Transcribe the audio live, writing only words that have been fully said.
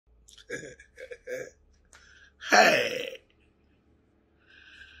Hey,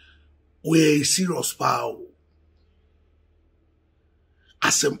 we serious power.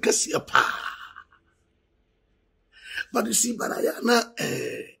 Asem kesi pa. But you see, but I na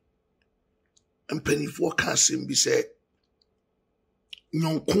penny forecasting be say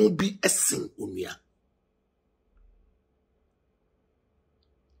nyonkon bi esin onua.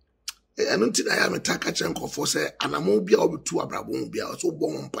 I don't think I am a taka chanko for say anamo bia obetu abrabon bia so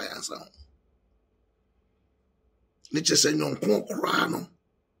bon mpa yansa. Ni chese nyonkon kra no.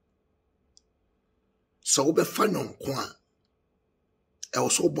 So obe fa nyonkon a e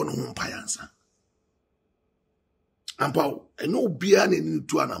so bon ho mpa yansa. Ampa eno bia na ni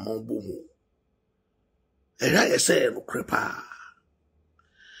tu anamo bomu. Say no crepa.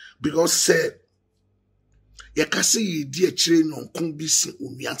 Because say ya kasi ye di chire nyonkon bi si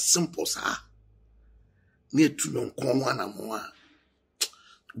onua simple sa. Ni etu nyonkon anamo a.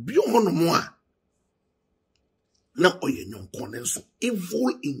 Bi omo mo a na oye nyonkon nso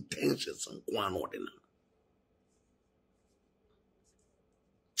evil intentions nko an ordinary.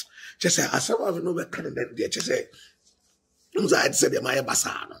 Just say asaba of no be kan dem dey just say unza say dem aye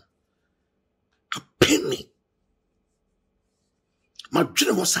basa no. A penny. Ma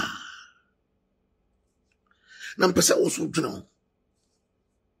dwene ho sa. Na mpese also dwene ho.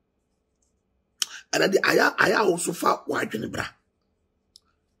 And aya also fa wadwene bra.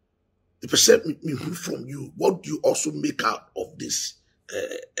 The percent me from you, what do you also make out of this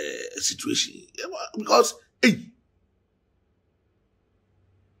situation? Because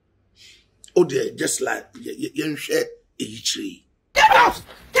oh dear, just like you share a tree. Get out!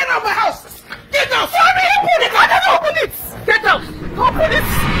 Get out of my house! Get out! Open it! Get out! Open it!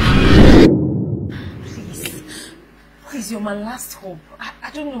 Please, you're my last hope. I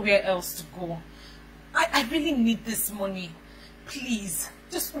don't know where else to go. I really need this money. Please,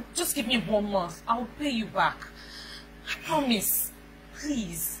 just give me 1 month. I'll pay you back. I promise.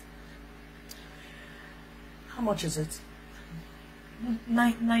 Please. How much is it?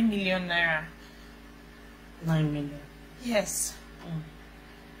 9 million naira. 9 million. Yes.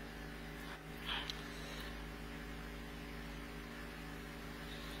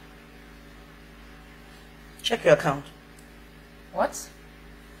 Check your account. What?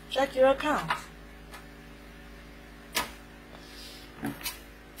 Check your account.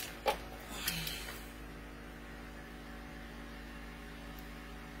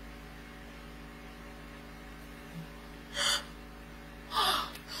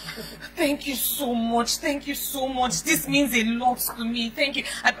 Thank you so much. Thank you so much. This means a lot to me. Thank you.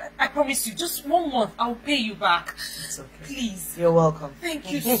 I promise you, just 1 month, I'll pay you back. It's okay. Please. You're welcome.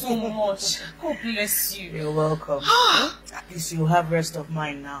 Thank you so much. God bless you. You're welcome. At least you have rest of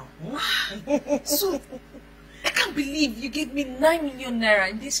mind now. So, I can't believe you gave me 9 million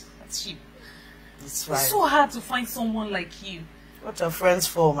naira in this hardship. It's fine. It's so hard to find someone like you. What are friends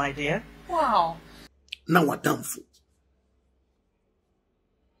for, my dear? Wow. Now what done for?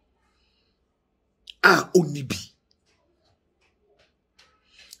 Onibi.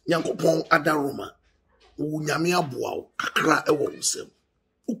 Nyankopon adaroma. Nyame aboa kakra ewo nsem.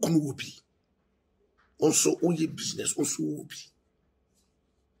 Ukunu obi. Also oye business also obi.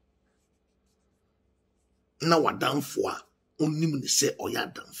 Na wadamfo a onim ne se oya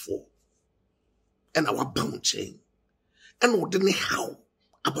damfo. E na waban chen. E na ode ne how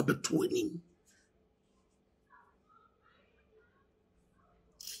ababeto anim.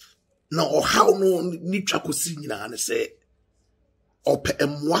 Na how no ni twakosi nyina ne se ope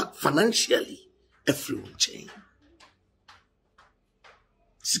emwa financially every chain.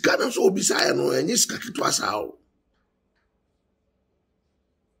 Sika no so obi sa no enye sika keto asa o.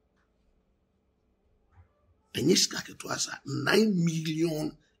 Enye sika keto asa 9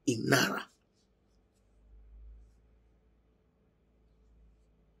 million in naira.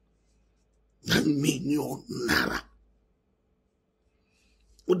 $9 million naira.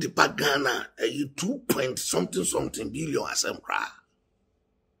 What the Pagana, you 2 point something billion as I'm cry.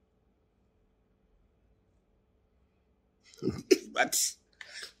 But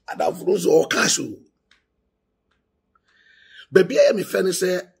I don't know so cash. Baby, I am a fan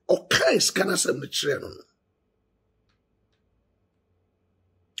say, okay, scanner some the children.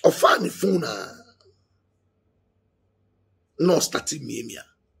 Or find the phone, no starting me.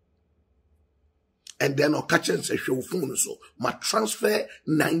 And then I'll catch and say, show phone so ma transfer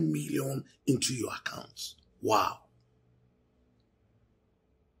 9 million into your accounts. Wow.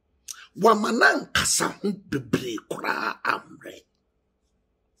 Wamanan kasa bebre kura amre.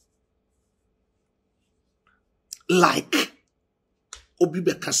 Like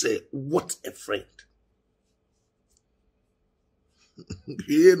Obibeka say, what a friend.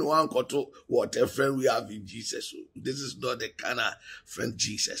 You know, uncle to what a friend we have in Jesus. This is not the kind of friend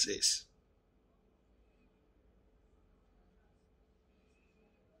Jesus is.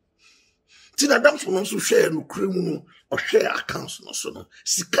 Tina dam for no so share no kremu or share accounts no so no.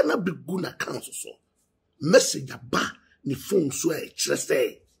 Sikana be good accounts so. Message ba ni phone so e kire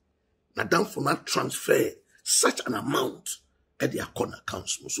say na dam for not transfer such an amount at their account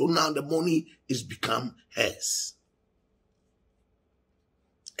accounts. So now the money is become hers.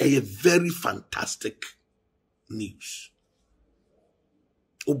 A very fantastic news.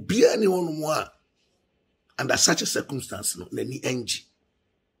 Obi anyone more under such a circumstance no nani enji.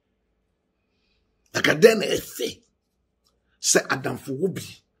 Akadene efe se adamfo obi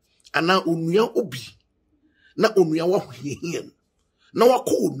ana onua obi na onua wa hwehiem na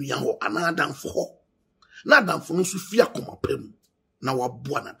wakọ onua ho ana adamfo ho na adamfo no so fi akomapam na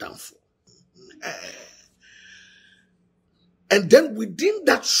waboa na adamfo. And then within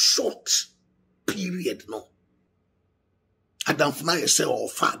that short period no adamfo na yese o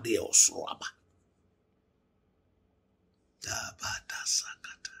fa de o so aba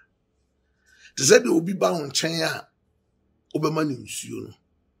sakata. They said they will be bound in China. Oberman in Suno.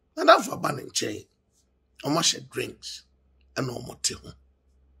 And I've abandoned chain. Almost drinks. And no more tea.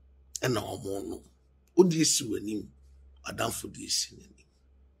 And no more no. What do you see when him? I done for this.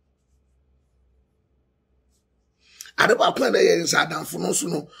 I don't plan the years I done for no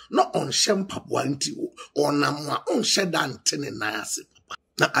soon. Not on Shampa Wanti or Namwa on Shadan Ten and Nayasi.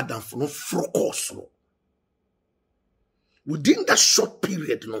 Now I done for no frocos. Within that short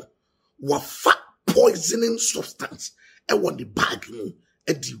period, no. Wafa poisoning substance e won the bag no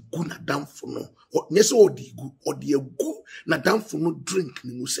e di gu na damfo no nyese o di gu o di egu na damfo no drink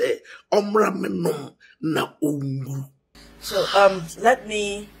ni mu say omra me no na ongu. So let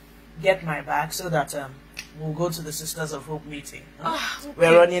me get my bag so that we'll go to the Sisters of Hope meeting. Okay.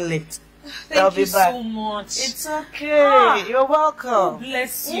 We're running late. Thank you so much. It's okay. You're welcome. God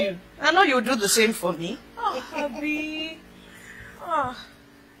bless you. I know you'll do the same for me. Oh, Abby. Oh.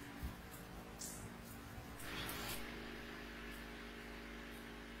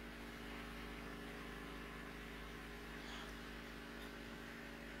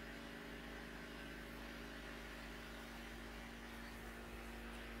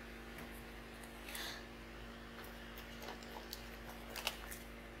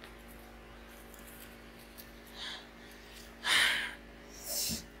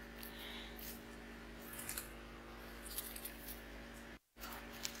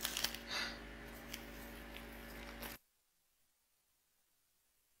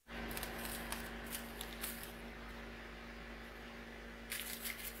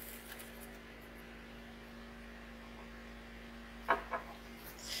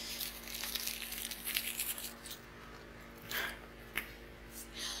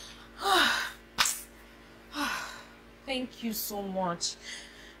 Thank you so much.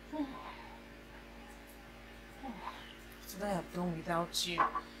 What would I have done without you?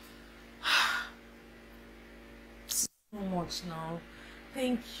 So much now.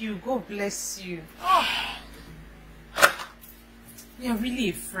 Thank you. God bless you. You're really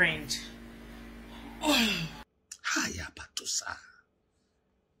a friend. Haya patosa.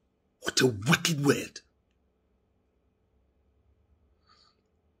 What a wicked word.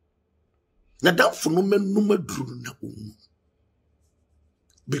 Na that phenomenon no madru na umu.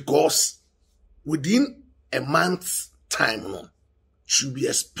 Because within a month's time, no, she'll be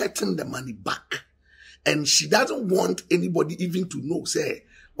expecting the money back. And she doesn't want anybody even to know, say,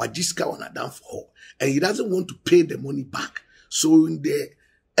 what this guy wanna done for her. And he doesn't want to pay the money back. So in the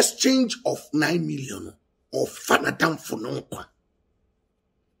exchange of 9 million, or fana down for no one.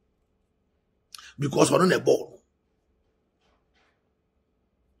 Because we're on a ball.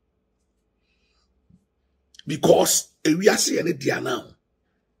 Because we are seeing it there now.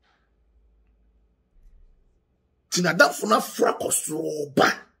 Tina that for na frakos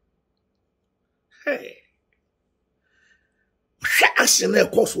ba. Hey. Hwe ase na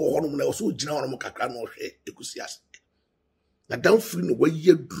ekos wo hono na so gina hono kakra na hwe ekusi ase. Na down free no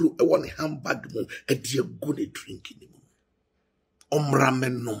waye duro e won handbag mu e de agu na drink ni mu. Omra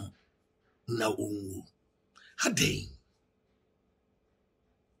menom na onwu. Haden.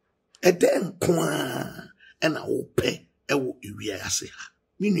 Eden kwa and I will pay a we are say ha.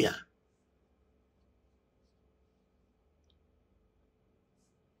 Minia.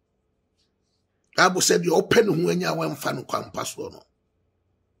 Bible said you open when you went fan can pass one.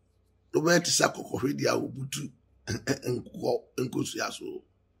 The way to sako already I will butu and go see us.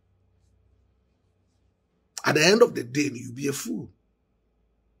 At the end of the day, you'll be a fool.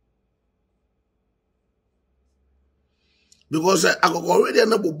 Because I got already a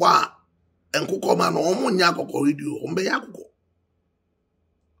number bar and cook man or Yako radio, Yako.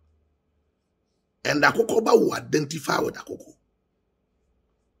 And Akokoba will identify with Akoko.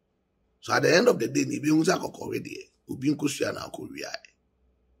 So at the end of the day, Nibi Unzako already, Ubin Kusiana Korea.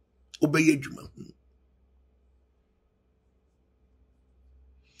 Obey Juma.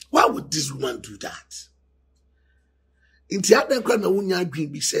 Why would this woman do that? In the other grand unya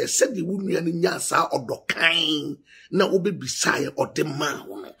dream be said the woman in Yasa or Dokain, na obe beside or the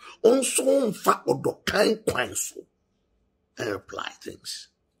man, on so fat or Dokain quinso. And reply things.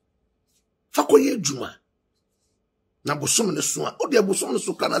 Fakoye Juma. Na bosom ne so a o de bosom ne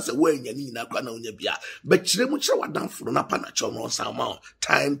so kana se wa nya ni na kwa na onya bia but chire mu chire wadanfo na pa na cho no sama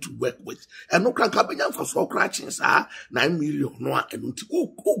time to work with and no kranka benya mfa so kra chin sa 9 million no a enu ti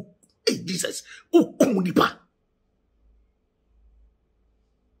hey Jesus nipa.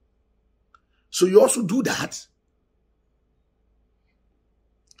 So you also do that.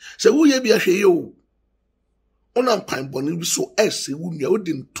 So who ye be ahwe yo onam kwan boni bi so ese wunua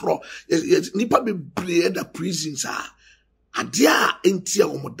odin tro nipa be brave the prisons ade a entia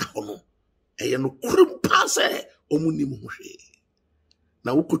omoda ho no eye no kurum pase omunim ho hwe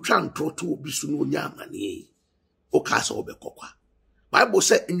na wokotwa ntro to obi so no nya amane o ka se obekokwa Bible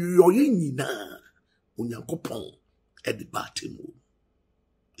say nyoye nyina onyankopon e de batemu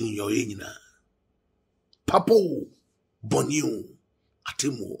nyoye nyina papo boniu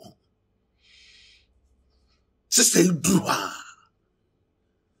atemu Sister Idua.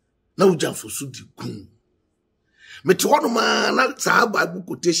 Now Janfo Sudi Gun. Metuanuma na sa Bible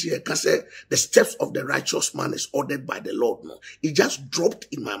quotation can say the steps of the righteous man is ordered by the Lord. No, it just dropped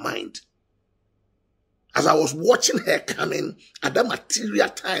in my mind. As I was watching her coming at that material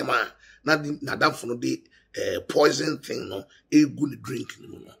time, na that for the poison thing, no, a good drink,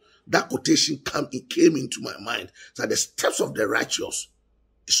 no. That quotation came into my mind. So the steps of the righteous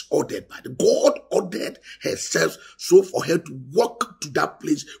is ordered by the God ordered herself so for her to walk to that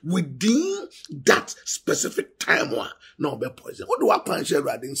place within that specific time one no be poison. What do I plan share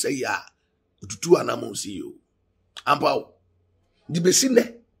radin say ya tutu anamo see you ampa the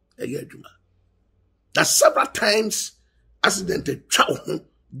besine eyaduma that several times accidented chow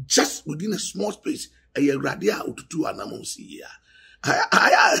just within a small space eyradia tutu anamo see ya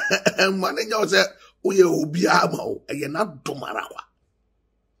I manager say oye obi ama eye na domarakwa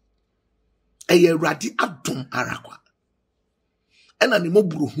eye radi adom arakwa ena ni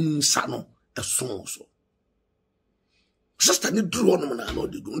moburu hunsa no eso so sister ni duru ono na no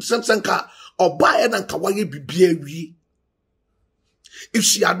de go senka oba e na nka waye bibia wi if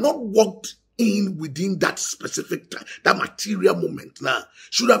she had not walked in within that specific time, that material moment now,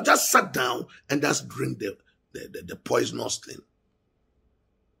 she would have just sat down and just drink the poisonous thing.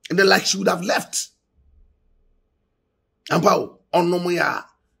 And then like she would have left. And pow on no moya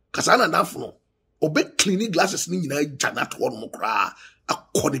kasana dafuno obe cleaning glasses ni nyina jana to one mo kra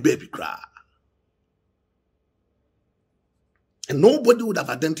akoni baby kra. And nobody would have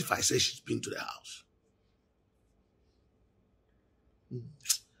identified say she's been to the house.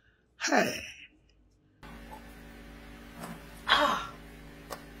 Hey.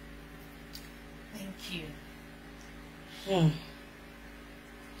 Thank you.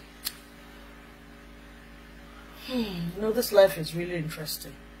 You know, this life is really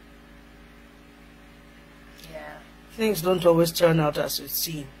interesting. Yeah. Things don't always turn out as it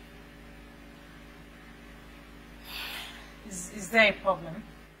seems. Is there a problem?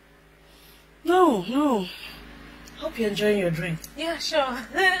 No. Hope you're enjoying your drink. Yeah, sure.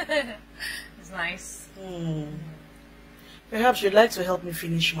 It's nice. Perhaps you'd like to help me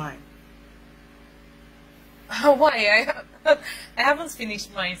finish mine. Why? I haven't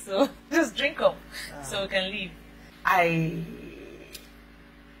finished mine, so just drink up so we can leave. I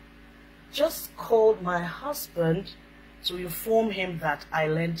just called my husband to inform him that I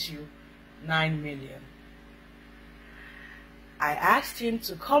lent you 9 million. I asked him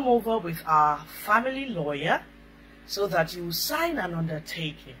to come over with our family lawyer so that you sign an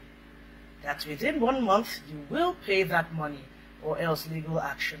undertaking that within 1 month you will pay that money or else legal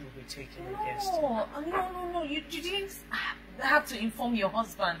action will be taken against you. No. You didn't have to inform your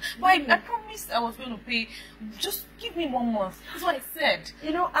husband. But I promised I was going to pay. Just give me 1 month. That's what I said.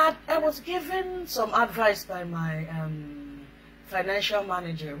 You know, I was given some advice by my financial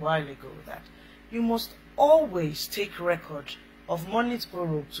manager a while ago that you must always take record of monies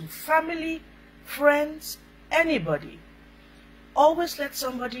borrowed to family, friends, anybody. Always let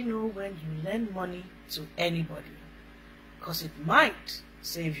somebody know when you lend money to anybody, because it might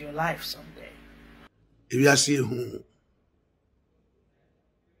save your life someday. If you are seeing who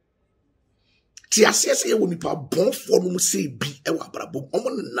Ti asese ye woni pa bon fo no say bi e wa brabom omo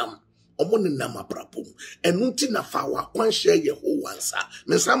ne nam abrabom enu ti na fa wa kwan hye ye ho wansa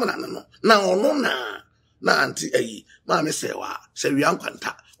me sam na ono na anti ayi ma me se wa se wi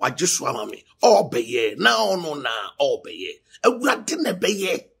ankwanta wa jesu ama me obeye na ono na obeye awurade na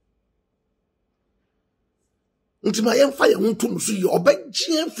beye ntima yemfa ye huntum so ye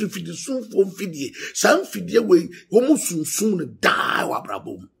obegye frifidi sunfo mfidie sam fidie we wo musunsun ne da wa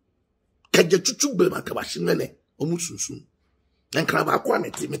brabom kaje tutu be makabashi nene omusunsun enkra ba kwa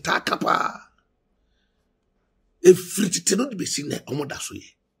neti metaka pa efritite no de besi ne omoda so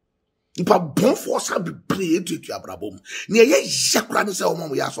ye ipa bon force be pray to abrabom ne ye yakura ne se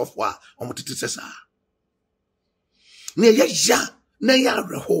omo ya asofo a omo tete sesa ne ye ya na ya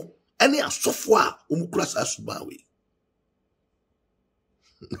reho ene asofo a omo kura sa suba we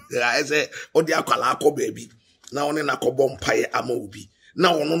I say odi akwala akoba bi na one na kobọ mpaye ama obi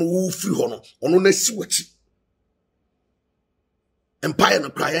na ono no wo firi ho no ono na si wachi empire no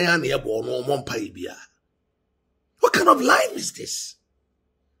cry ya na yebo no mo mpaye bia. What kind of life is this?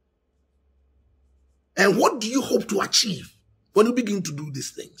 And what do you hope to achieve when you begin to do these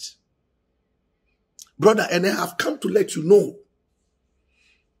things? Brother, and I have come to let you know,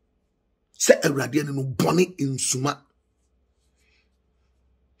 say Eradian no bonny in Suma.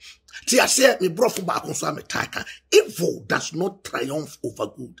 Tia said me brought for back on so evil does not triumph over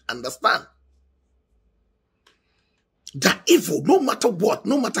good. Understand? That evil, no matter what,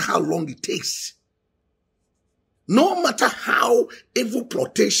 no matter how long it takes, no matter how evil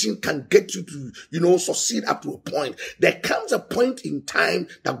plotation can get you to, succeed up to a point, there comes a point in time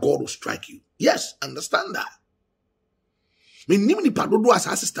that God will strike you. Yes, understand that. Me nim ni padodo as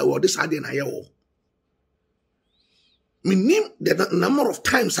her sister or this idea na yewo. Me nim the number of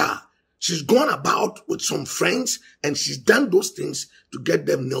times she's gone about with some friends and she's done those things to get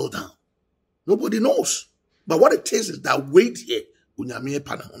them nailed down. Nobody knows. But what it is that wait here, unyame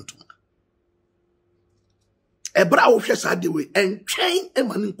panamontuma. Ebra wo hwe sa de we entwen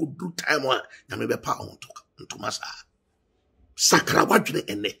emane ko do time wa nyame be pa ontuma sa. Sakra wadwene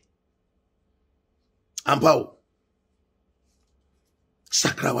ene. Ampao.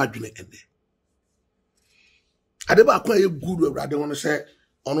 Sakra wadwene ene. Adeba akwa ye good Ewrade won say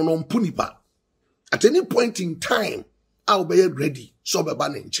ono no mpunipa. At any point in time, I'll be ready. So be ba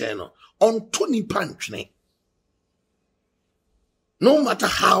ne nche no. On Tony Pantwene. No matter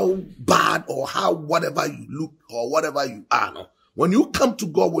how bad or how whatever you look or whatever you are, no, when you come to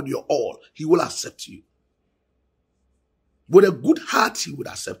God with your all, He will accept you. With a good heart, He would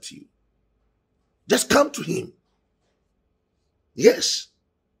accept you. Just come to Him. Yes.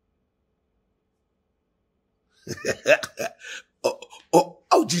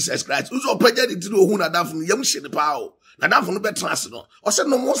 Oh, Jesus Christ. Uzo peje di tinu ohun na dafun yam hye ne pa o. Na dafun no betrans no. O se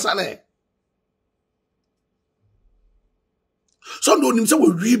no mo sane. So no nim se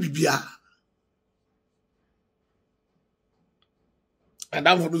we wie bibia. And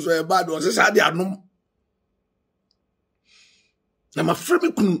dafun so e bad o se sa de anom. Na ma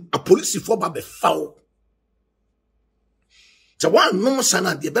frame kunu a police for ba be fawo. Se wan no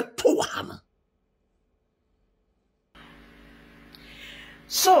sana de be to wa ha no.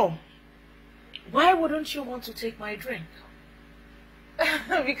 So, why wouldn't you want to take my drink?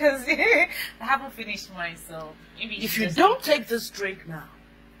 Because I haven't finished myself. If you don't take this drink now,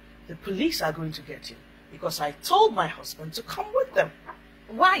 the police are going to get you. Because I told my husband to come with them.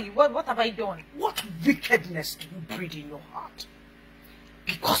 Why? What have I done? What wickedness do you breed in your heart?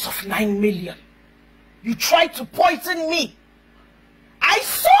 Because of 9 million. You tried to poison me. I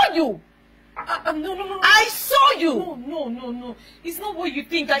saw you. No. I saw you. No. It's not what you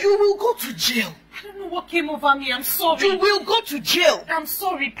think. You will go to jail. I don't know what came over me. I'm sorry. You will go to jail. I'm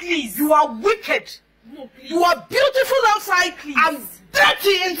sorry, please. You are wicked. No, please. You are beautiful outside. Please. I'm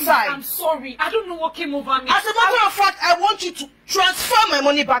dirty inside. I'm sorry. I don't know what came over me. As a matter of fact, I want you to transfer my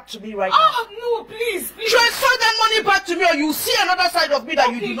money back to me right now. No, please. Transfer that money back to me or you'll see another side of me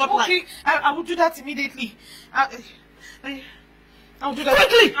that you do not like. Okay, I will do that immediately. I'll do that.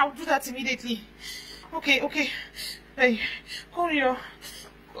 Quickly! I'll do that immediately. Okay. Hey, call your...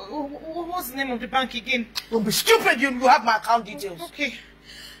 What's the name of the bank again? Don't be stupid, you have my account details. Okay.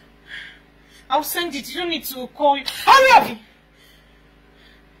 I'll send it. You don't need to call you. Hurry up!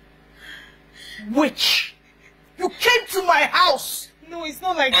 Witch! You came to my house! No, it's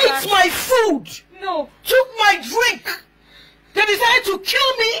not like that. Ate my food! No. Took my drink! They decided to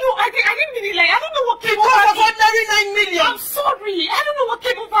kill me? No, I didn't mean it like I don't know what came because over of me. ordinary 9 million. I'm sorry. I don't know what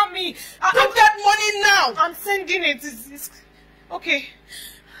came over me. Put that money now. I'm sending it. It's okay.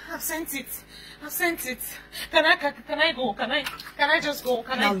 I've sent it. I sent it. Can I go? Can I just go?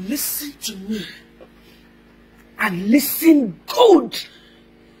 Now listen to me. And listen good.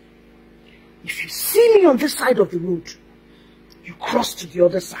 If you see me on this side of the road, you cross to the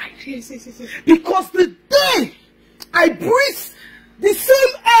other side. Yes. Because the day I breathe the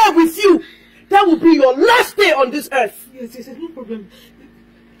same air with you, that will be your last day on this earth. Yes, no problem.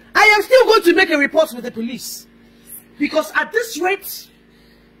 I am still going to make a report with the police. Because at this rate,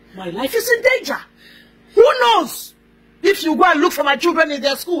 my life is in danger. Who knows if you go and look for my children in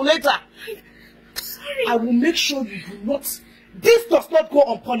their school later? Sorry. I will make sure you do not. This does not go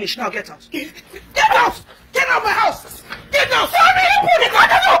unpunished. Now get out. Get out! Get out of my house! Get out! Sorry! Open it! I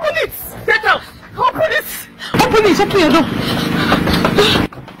don't open it! Get out! Open it! Open it! Open your door!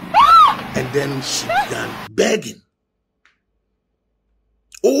 And then she began begging.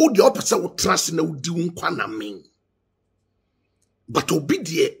 Oh, the opposite would trust in the Unkwana mean. But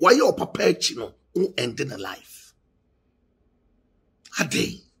obedient, why your papa chino who ended a life? A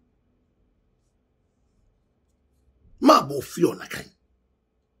day. Mabo Fiona kind.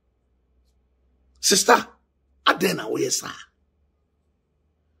 Sister, Adena, where is her?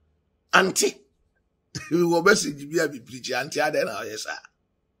 Auntie, we will message you be preaching, Auntie Adena, yes, sir.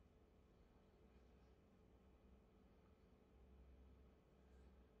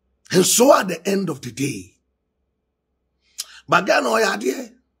 And so at the end of the day, Bagano idea.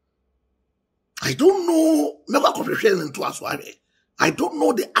 I don't know, never comprehension into us. I don't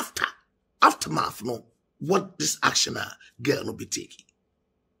know the aftermath, no, what this action girl will be taking.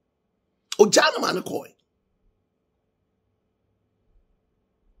 O Jana man koi.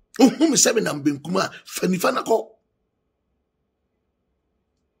 Me seven and bin kuma fanifana ko.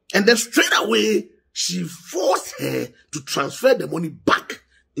 And then straight away, she forced her to transfer the money back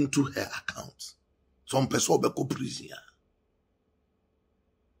into her account. Some person be ko prison.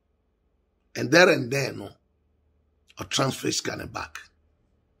 And there and then, no, a transfer is coming back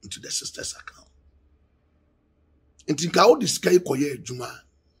into the sister's account. And think how this guy koye juma.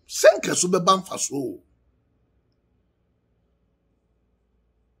 Senke so be banfa so.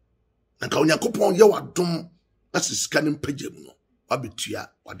 And ka Onyankopon ye wadom as sika ne mpagye mu no. Wa betua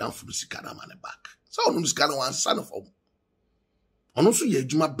wadanfo sika na mane back. So onu sika na wan san for. Onu so ye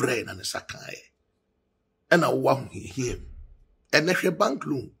juma brain na ne sakae. E na wo hu hiem. And a bank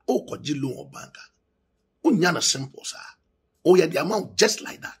loan, oh, koji loan or banker. Unyana simple, sir. Oh, yeah, the amount just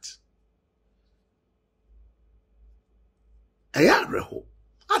like that. Aya reho.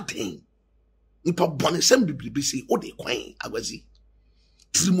 Adin. Nipa bonne sem bibi say, oh, de queen, awazi.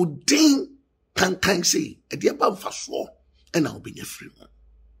 Trimodin can say, a dear bam for sure, and I'll be a free one.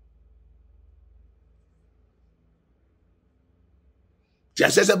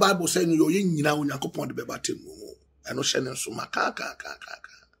 Just as the Bible saying, you're in now, when you go upon the baby. I know Shannon so makaka.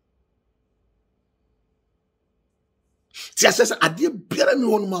 Tia says, I dear better me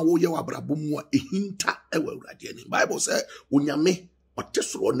on my way, Abrabumwa, a hinta, a well, radiant. Bible says, when you may, or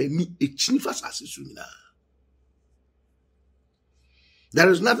Tesla, me a chinifas assassin. There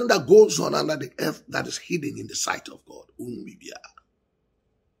is nothing that goes on under the earth that is hidden in the sight of God.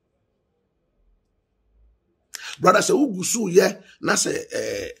 Brother say, Ugusu, yeah, na say,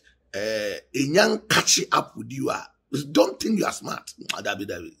 a young catching up with you are. Don't think you are smart.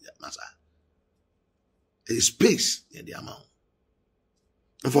 A space in the amount.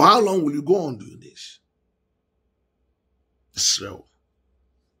 And for how long will you go on doing this? So,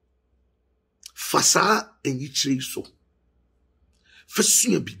 Fasa and Yitre so.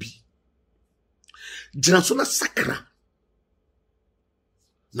 Fasuya bibi. Janasona sakra.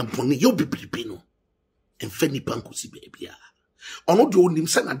 Nampone yo bibi no. And feni panko si baby. Ono do nim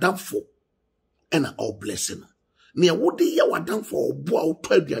say na damfo e na all blessing. Ne wode ye wadamfo obo a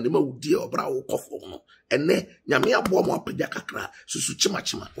wotɔ aduane ma wodi obra wo kɔfo no. Ene nyame abo mo apagya kakra susu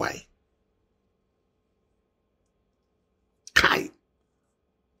chima why? Kai.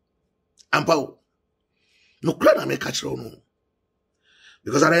 Ampa no kra na me ka kire no.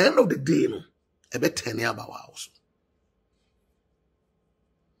 Because at the end of the day no e be tene aba wa also.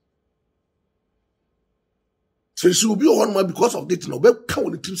 So she will be on my because of this. No, but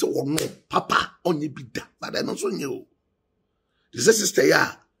count the team say, "Oh no, Papa, only be that." But I don't so new. This is sister ya.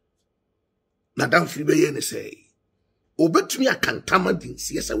 Madam Fribe ye ne say, "Obet me a cantama din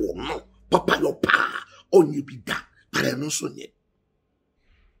see say, oh no, Papa your pa only be that." But I don't so new.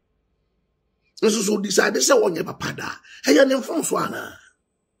 So decide say one ye Papa da. Hey, your name from Swana.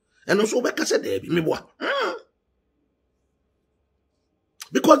 And also back say there be me boy.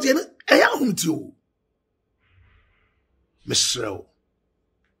 Because you know, I am with you. Michelle.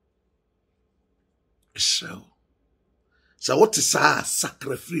 So what is our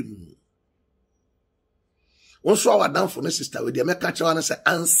sacrifice? Once our down for the sister with the Mekacha and say,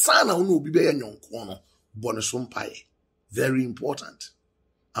 and sana no be be yon kono, bonesum paye. Very important.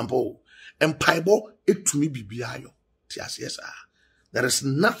 Ampo, and paibo, it to me be biayo. Yes, there is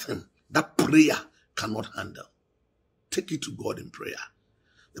nothing that prayer cannot handle. Take it to God in prayer.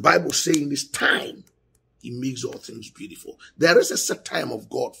 The Bible saying this time, He makes all things beautiful. There is a set time of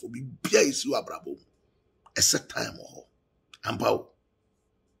God for me. A set time of Ampo.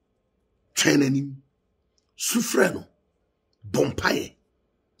 Chenenim. Sufreno, bompaye,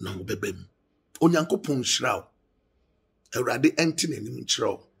 na bebem. Onyankopon shraw. Erade enti nanim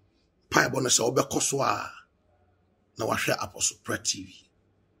nchraw. Paebo na se obekoso a na wahwe Apostle Pra TV.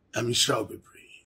 Ami shraw bebre.